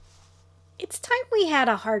It's time we had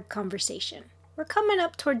a hard conversation. We're coming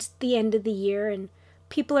up towards the end of the year and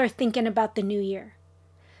people are thinking about the new year.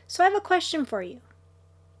 So I have a question for you.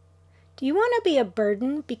 Do you want to be a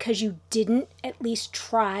burden because you didn't at least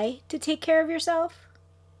try to take care of yourself?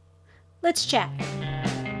 Let's chat.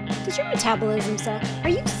 Does your metabolism suck? Are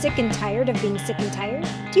you sick and tired of being sick and tired?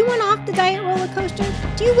 Do you want off the diet roller coaster?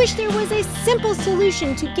 Do you wish there was a simple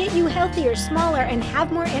solution to get you healthier, smaller, and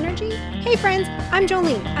have more energy? Hey friends, I'm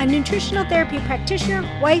Jolene, a nutritional therapy practitioner,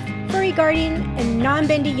 wife, furry guardian, and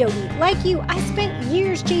non-bendy yogi. Like you, I spent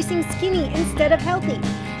years chasing skinny instead of healthy,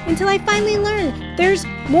 until I finally learned there's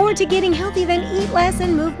more to getting healthy than eat less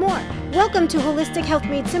and move more. Welcome to Holistic Health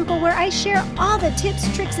Made Simple, where I share all the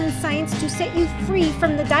tips, tricks, and science to set you free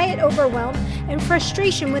from the diet overwhelm and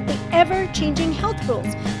frustration with the ever-changing health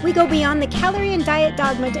rules. We go beyond the calorie and diet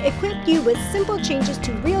dogma to equip you with simple changes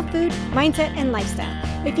to real food, mindset, and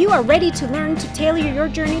lifestyle. If you are ready to learn to tailor your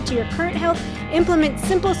journey to your current health, implement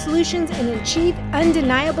simple solutions, and achieve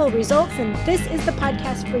undeniable results, then this is the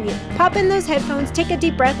podcast for you. Pop in those headphones, take a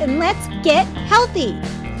deep breath, and let's get healthy.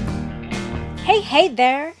 Hey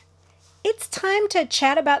there. It's time to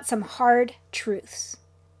chat about some hard truths.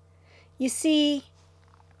 You see,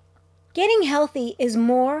 getting healthy is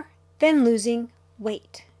more than losing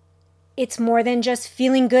weight. It's more than just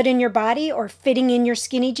feeling good in your body or fitting in your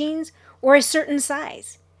skinny jeans or a certain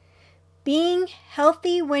size. Being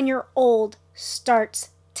healthy when you're old starts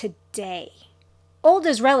today. Old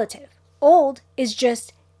is relative. Old is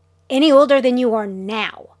just any older than you are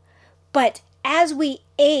now. But as we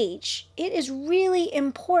age, it is really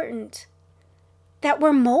important that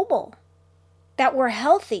we're mobile, that we're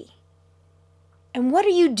healthy. And what are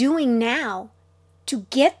you doing now to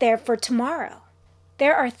get there for tomorrow?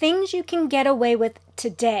 There are things you can get away with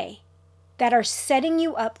today that are setting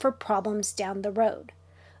you up for problems down the road.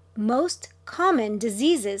 Most common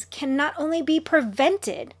diseases can not only be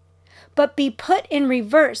prevented, but be put in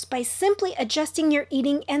reverse by simply adjusting your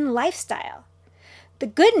eating and lifestyle. The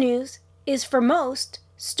good news is for most,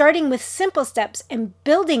 starting with simple steps and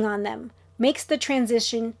building on them makes the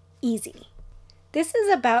transition easy. This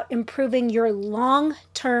is about improving your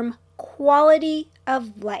long-term quality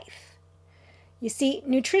of life. You see,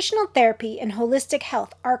 nutritional therapy and holistic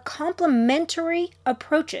health are complementary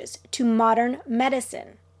approaches to modern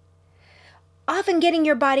medicine, often getting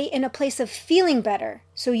your body in a place of feeling better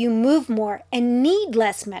so you move more and need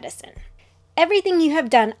less medicine. Everything you have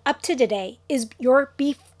done up to today is your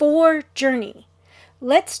before journey.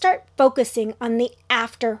 Let's start focusing on the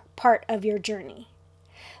after part of your journey.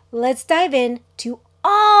 Let's dive in to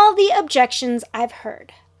all the objections I've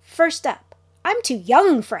heard. First up, I'm too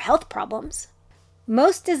young for health problems.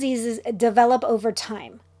 Most diseases develop over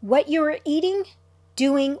time. What you are eating,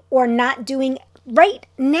 doing, or not doing right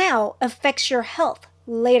now affects your health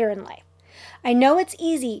later in life. I know it's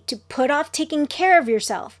easy to put off taking care of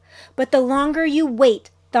yourself, but the longer you wait,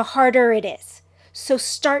 the harder it is. So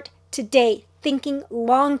start today thinking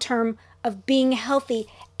long-term of being healthy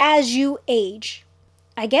as you age.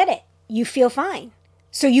 I get it. You feel fine.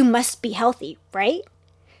 So you must be healthy, right?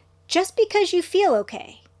 Just because you feel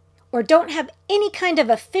okay or don't have any kind of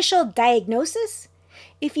official diagnosis,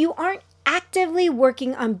 if you aren't actively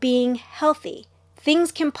working on being healthy,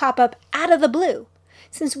 things can pop up out of the blue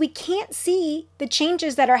since we can't see the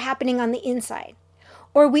changes that are happening on the inside,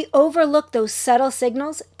 or we overlook those subtle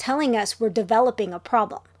signals telling us we're developing a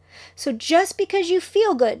problem. So just because you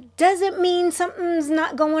feel good doesn't mean something's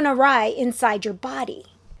not going awry inside your body.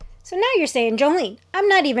 So now you're saying, Jolene, I'm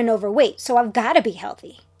not even overweight, so I've got to be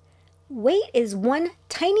healthy. Weight is one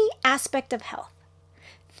tiny aspect of health.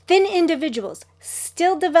 Thin individuals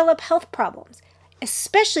still develop health problems,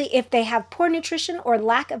 especially if they have poor nutrition or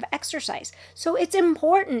lack of exercise. So it's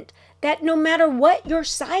important that no matter what your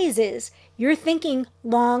size is, you're thinking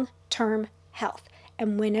long-term health.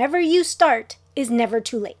 And whenever you start is never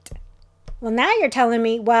too late. Well, now you're telling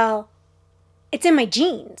me, well, it's in my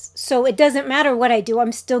genes, so it doesn't matter what I do,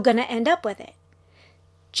 I'm still going to end up with it.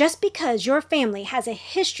 Just because your family has a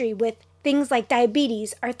history with things like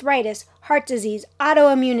diabetes, arthritis, heart disease,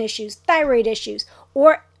 autoimmune issues, thyroid issues,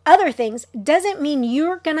 or other things doesn't mean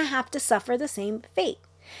you're going to have to suffer the same fate.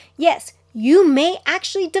 Yes, you may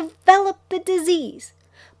actually develop the disease,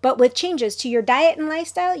 but with changes to your diet and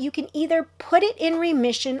lifestyle, you can either put it in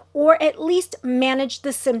remission or at least manage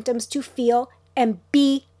the symptoms to feel and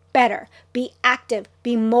be better, be active,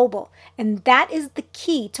 be mobile. And that is the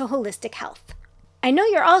key to holistic health. I know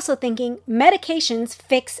you're also thinking medications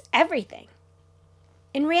fix everything.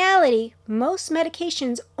 In reality, most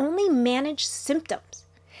medications only manage symptoms.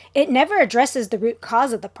 It never addresses the root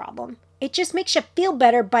cause of the problem. It just makes you feel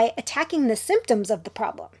better by attacking the symptoms of the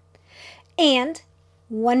problem. And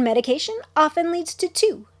one medication often leads to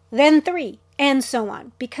 2, then 3, and so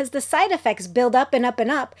on, because the side effects build up and up and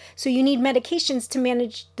up, so you need medications to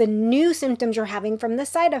manage the new symptoms you're having from the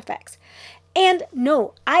side effects. And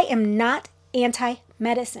no, I am not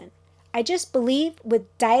anti-medicine. I just believe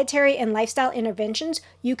with dietary and lifestyle interventions,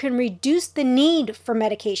 you can reduce the need for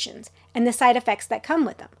medications and the side effects that come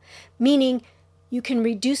with them, meaning you can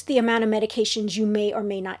reduce the amount of medications you may or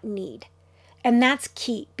may not need. And that's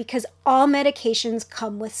key because all medications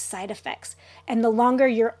come with side effects. And the longer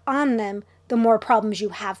you're on them, the more problems you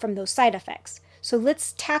have from those side effects. So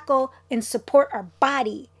let's tackle and support our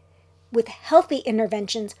body with healthy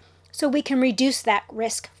interventions so we can reduce that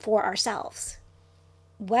risk for ourselves.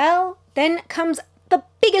 Well, then comes the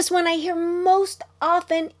biggest one I hear most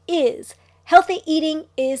often is healthy eating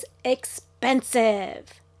is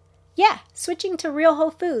expensive. Yeah, switching to real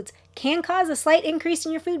whole foods can cause a slight increase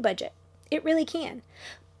in your food budget. It really can.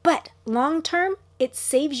 But long term, it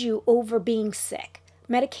saves you over being sick.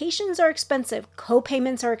 Medications are expensive.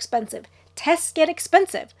 Co-payments are expensive. Tests get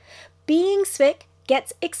expensive. Being sick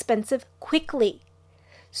gets expensive quickly.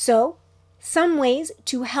 So, some ways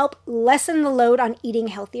to help lessen the load on eating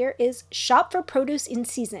healthier is shop for produce in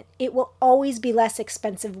season. It will always be less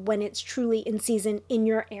expensive when it's truly in season in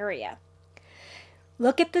your area.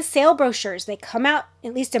 Look at the sale brochures. They come out,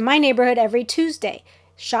 at least in my neighborhood, every Tuesday.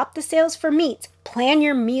 Shop the sales for meats. Plan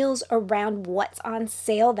your meals around what's on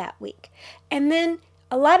sale that week. And then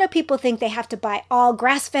a lot of people think they have to buy all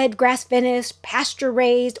grass-fed, grass-finished,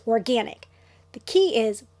 pasture-raised, organic. The key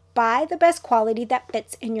is buy the best quality that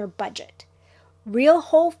fits in your budget. Real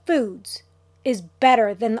whole foods is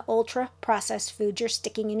better than the ultra-processed food you're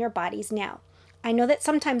sticking in your bodies now. I know that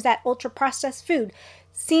sometimes that ultra-processed food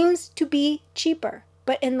seems to be cheaper,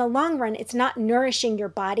 but in the long run, it's not nourishing your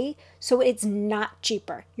body, so it's not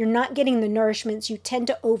cheaper. You're not getting the nourishments. You tend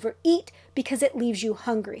to overeat because it leaves you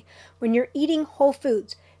hungry. When you're eating whole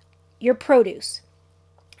foods, your produce,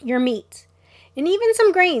 your meat, and even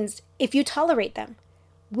some grains, if you tolerate them,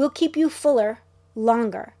 will keep you fuller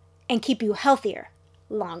longer and keep you healthier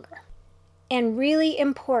longer. And really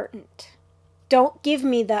important, don't give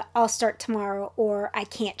me the I'll start tomorrow or I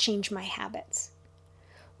can't change my habits.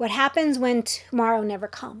 What happens when tomorrow never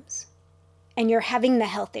comes and you're having the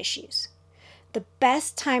health issues? The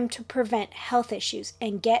best time to prevent health issues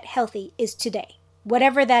and get healthy is today.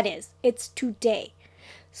 Whatever that is, it's today.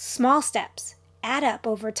 Small steps add up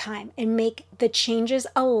over time and make the changes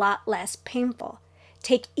a lot less painful.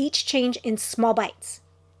 Take each change in small bites.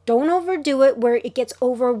 Don't overdo it where it gets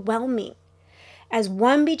overwhelming. As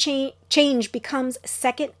one change becomes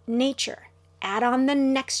second nature, add on the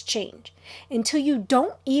next change until you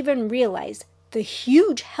don't even realize the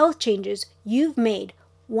huge health changes you've made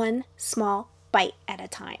one small bite at a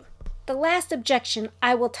time. The last objection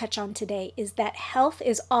I will touch on today is that health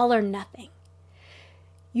is all or nothing.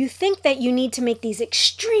 You think that you need to make these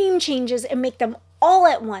extreme changes and make them all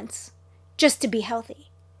at once just to be healthy.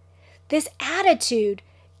 This attitude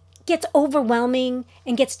gets overwhelming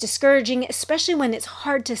and gets discouraging, especially when it's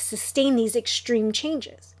hard to sustain these extreme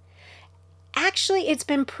changes. Actually, it's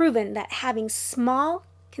been proven that having small,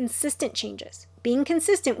 consistent changes, being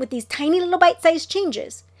consistent with these tiny little bite-sized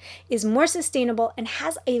changes, is more sustainable and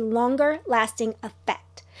has a longer lasting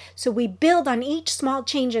effect. So we build on each small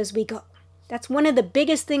change as we go. That's one of the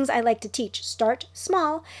biggest things I like to teach. Start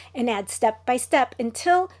small and add step by step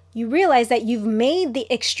until you realize that you've made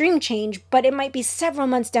the extreme change, but it might be several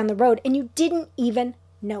months down the road and you didn't even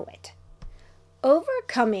know it.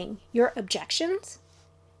 Overcoming your objections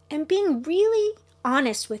and being really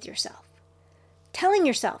honest with yourself. Telling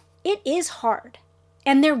yourself it is hard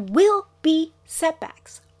and there will be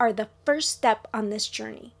setbacks are the first step on this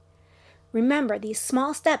journey. Remember, these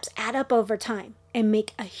small steps add up over time and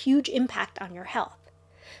make a huge impact on your health.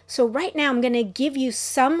 So right now I'm going to give you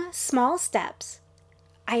some small steps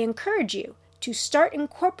I encourage you to start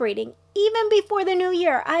incorporating even before the new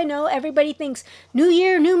year. I know everybody thinks, new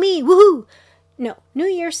year, new me, woohoo! No, new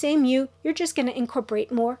year, same you. You're just going to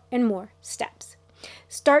incorporate more and more steps.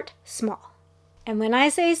 Start small. And when I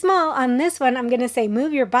say small, on this one, I'm going to say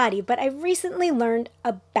move your body, but I recently learned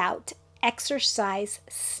about exercise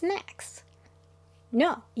snacks.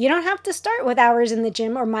 No, you don't have to start with hours in the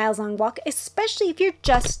gym or miles-long walk, especially if you're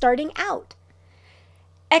just starting out.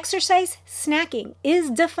 Exercise snacking is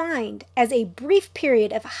defined as a brief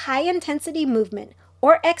period of high-intensity movement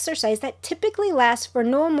or exercise that typically lasts for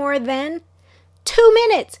no more than 2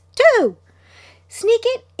 minutes. 2! Sneak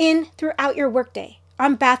it in throughout your workday,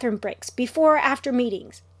 on bathroom breaks, before or after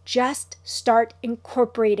meetings. Just start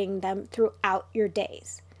incorporating them throughout your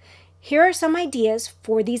days. Here are some ideas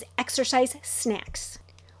for these exercise snacks.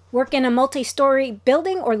 Work in a multi-story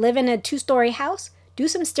building or live in a 2-story house? Do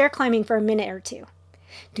some stair climbing for a minute or two.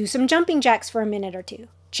 Do some jumping jacks for a minute or two.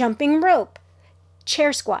 Jumping rope.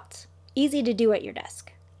 Chair squats. Easy to do at your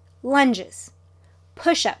desk. Lunges.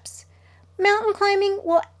 Push-ups. Mountain climbing,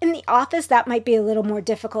 well, in the office that might be a little more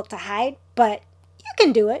difficult to hide, but you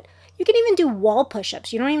can do it. You can even do wall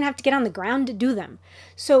push-ups. You don't even have to get on the ground to do them.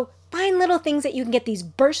 So find little things that you can get these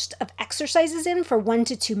bursts of exercises in for 1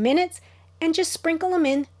 to 2 minutes and just sprinkle them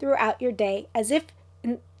in throughout your day as if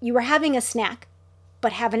you were having a snack,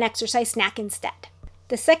 but have an exercise snack instead.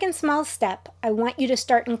 The second small step I want you to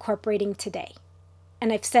start incorporating today,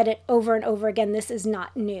 and I've said it over and over again, this is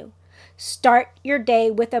not new. Start your day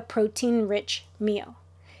with a protein-rich meal.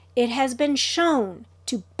 It has been shown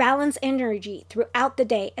to balance energy throughout the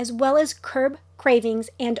day as well as curb cravings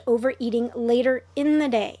and overeating later in the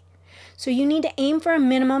day. So you need to aim for a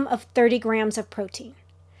minimum of 30 grams of protein.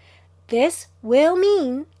 This will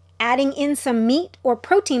mean adding in some meat or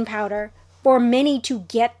protein powder for many to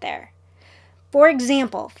get there. For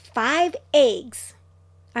example, 5 eggs,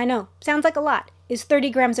 I know, sounds like a lot, is 30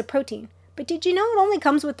 grams of protein. But did you know it only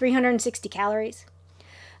comes with 360 calories?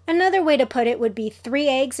 Another way to put it would be 3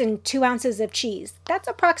 eggs and 2 ounces of cheese. That's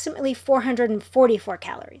approximately 444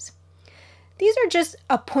 calories. These are just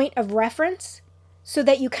a point of reference so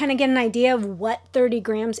that you kind of get an idea of what 30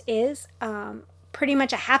 grams is. Pretty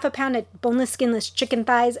much a half a pound of boneless, skinless chicken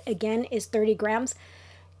thighs, again, is 30 grams.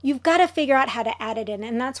 You've got to figure out how to add it in.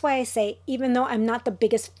 And that's why I say, even though I'm not the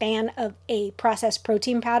biggest fan of a processed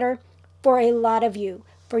protein powder, for a lot of you,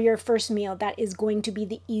 for your first meal, that is going to be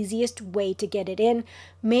the easiest way to get it in.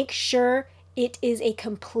 Make sure it is a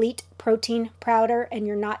complete protein powder and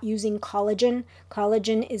you're not using collagen.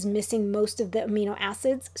 Collagen is missing most of the amino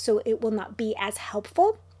acids, so it will not be as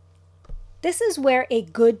helpful. This is where a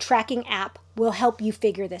good tracking app will help you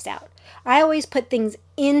figure this out. I always put things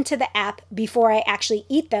into the app before I actually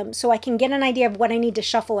eat them so I can get an idea of what I need to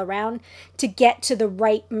shuffle around to get to the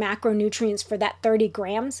right macronutrients for that 30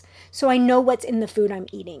 grams so I know what's in the food I'm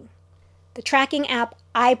eating. The tracking app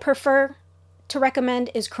I prefer to recommend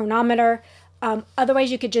is Cronometer.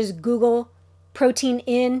 Otherwise, you could just Google protein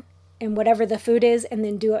in and whatever the food is and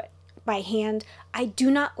then do it by hand. I do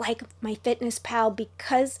not like MyFitnessPal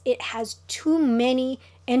because it has too many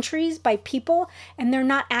entries by people and they're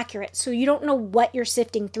not accurate. So you don't know what you're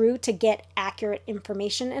sifting through to get accurate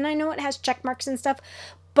information. And I know it has check marks and stuff,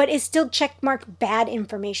 but it's still check marked bad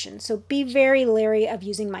information. So be very leery of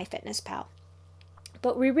using MyFitnessPal.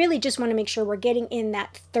 But we really just want to make sure we're getting in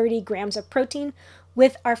that 30 grams of protein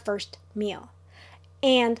with our first meal.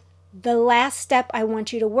 And the last step I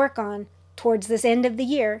want you to work on towards this end of the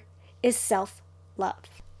year is self-love.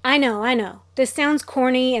 I know. This sounds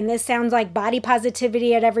corny and this sounds like body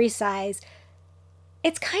positivity at every size.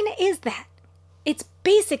 It's kind of is that. It's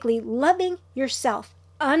basically loving yourself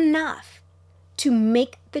enough to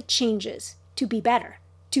make the changes to be better,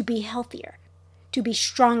 to be healthier, to be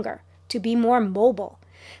stronger, to be more mobile.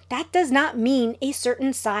 That does not mean a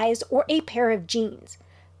certain size or a pair of jeans.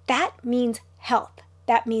 That means health.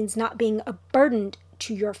 That means not being a burden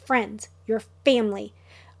to your friends, your family,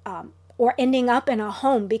 or ending up in a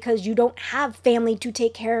home because you don't have family to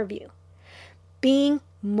take care of you. Being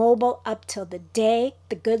mobile up till the day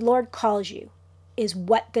the good Lord calls you is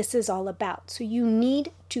what this is all about. So you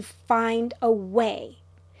need to find a way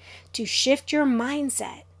to shift your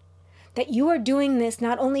mindset that you are doing this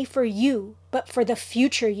not only for you, but for the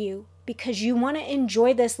future you, because you want to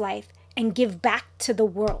enjoy this life and give back to the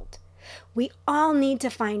world. We all need to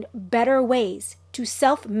find better ways to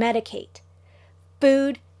self-medicate.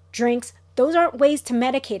 Food, drinks, those aren't ways to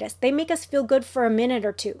medicate us. They make us feel good for a minute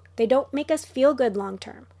or two. They don't make us feel good long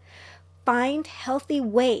term. Find healthy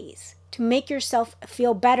ways to make yourself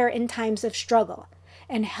feel better in times of struggle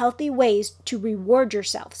and healthy ways to reward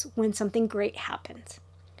yourselves when something great happens.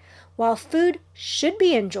 While food should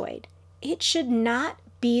be enjoyed, it should not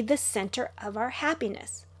be the center of our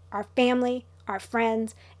happiness. Our family, our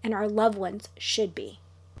friends, and our loved ones should be.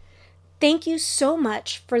 Thank you so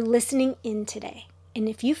much for listening in today. And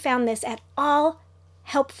if you found this at all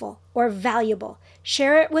helpful or valuable,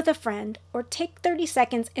 share it with a friend or take 30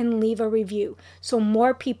 seconds and leave a review so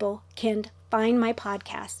more people can find my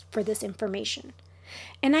podcast for this information.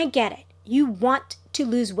 And I get it. You want to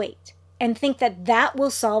lose weight and think that that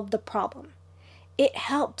will solve the problem. It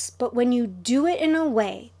helps, but when you do it in a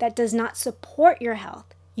way that does not support your health,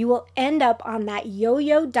 you will end up on that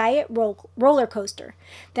yo-yo diet roller coaster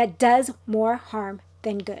that does more harm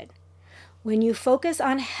than good. When you focus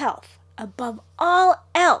on health above all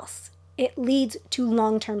else, it leads to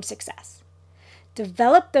long-term success.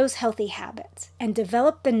 Develop those healthy habits and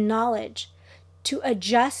develop the knowledge to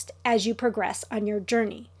adjust as you progress on your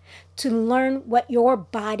journey, to learn what your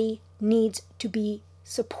body needs to be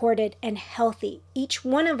supported and healthy. Each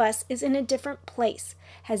one of us is in a different place,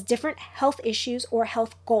 has different health issues or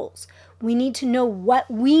health goals. We need to know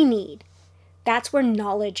what we need. That's where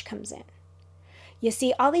knowledge comes in. You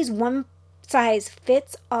see, all these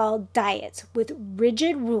one-size-fits-all diets with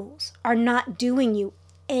rigid rules are not doing you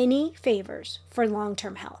any favors for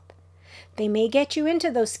long-term health. They may get you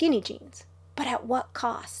into those skinny jeans, but at what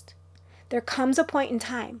cost? There comes a point in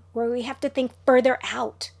time where we have to think further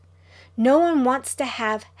out. No one wants to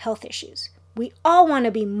have health issues. We all want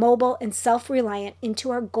to be mobile and self-reliant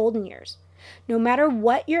into our golden years. No matter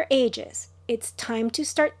what your age is, it's time to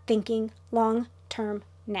start thinking long-term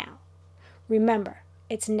now. Remember,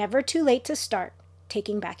 it's never too late to start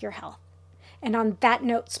taking back your health. And on that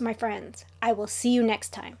note, my friends, I will see you next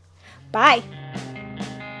time. Bye.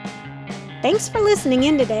 Thanks for listening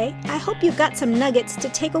in today. I hope you got some nuggets to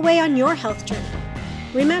take away on your health journey.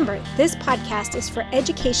 Remember, this podcast is for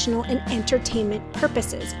educational and entertainment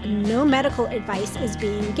purposes. No medical advice is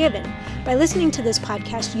being given. By listening to this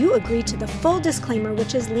podcast, you agree to the full disclaimer,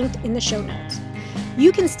 which is linked in the show notes.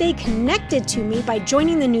 You can stay connected to me by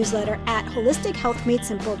joining the newsletter at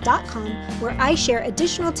holistichealthmadesimple.com, where I share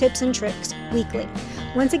additional tips and tricks weekly.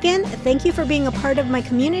 Once again, thank you for being a part of my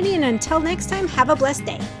community, and until next time, have a blessed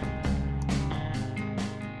day.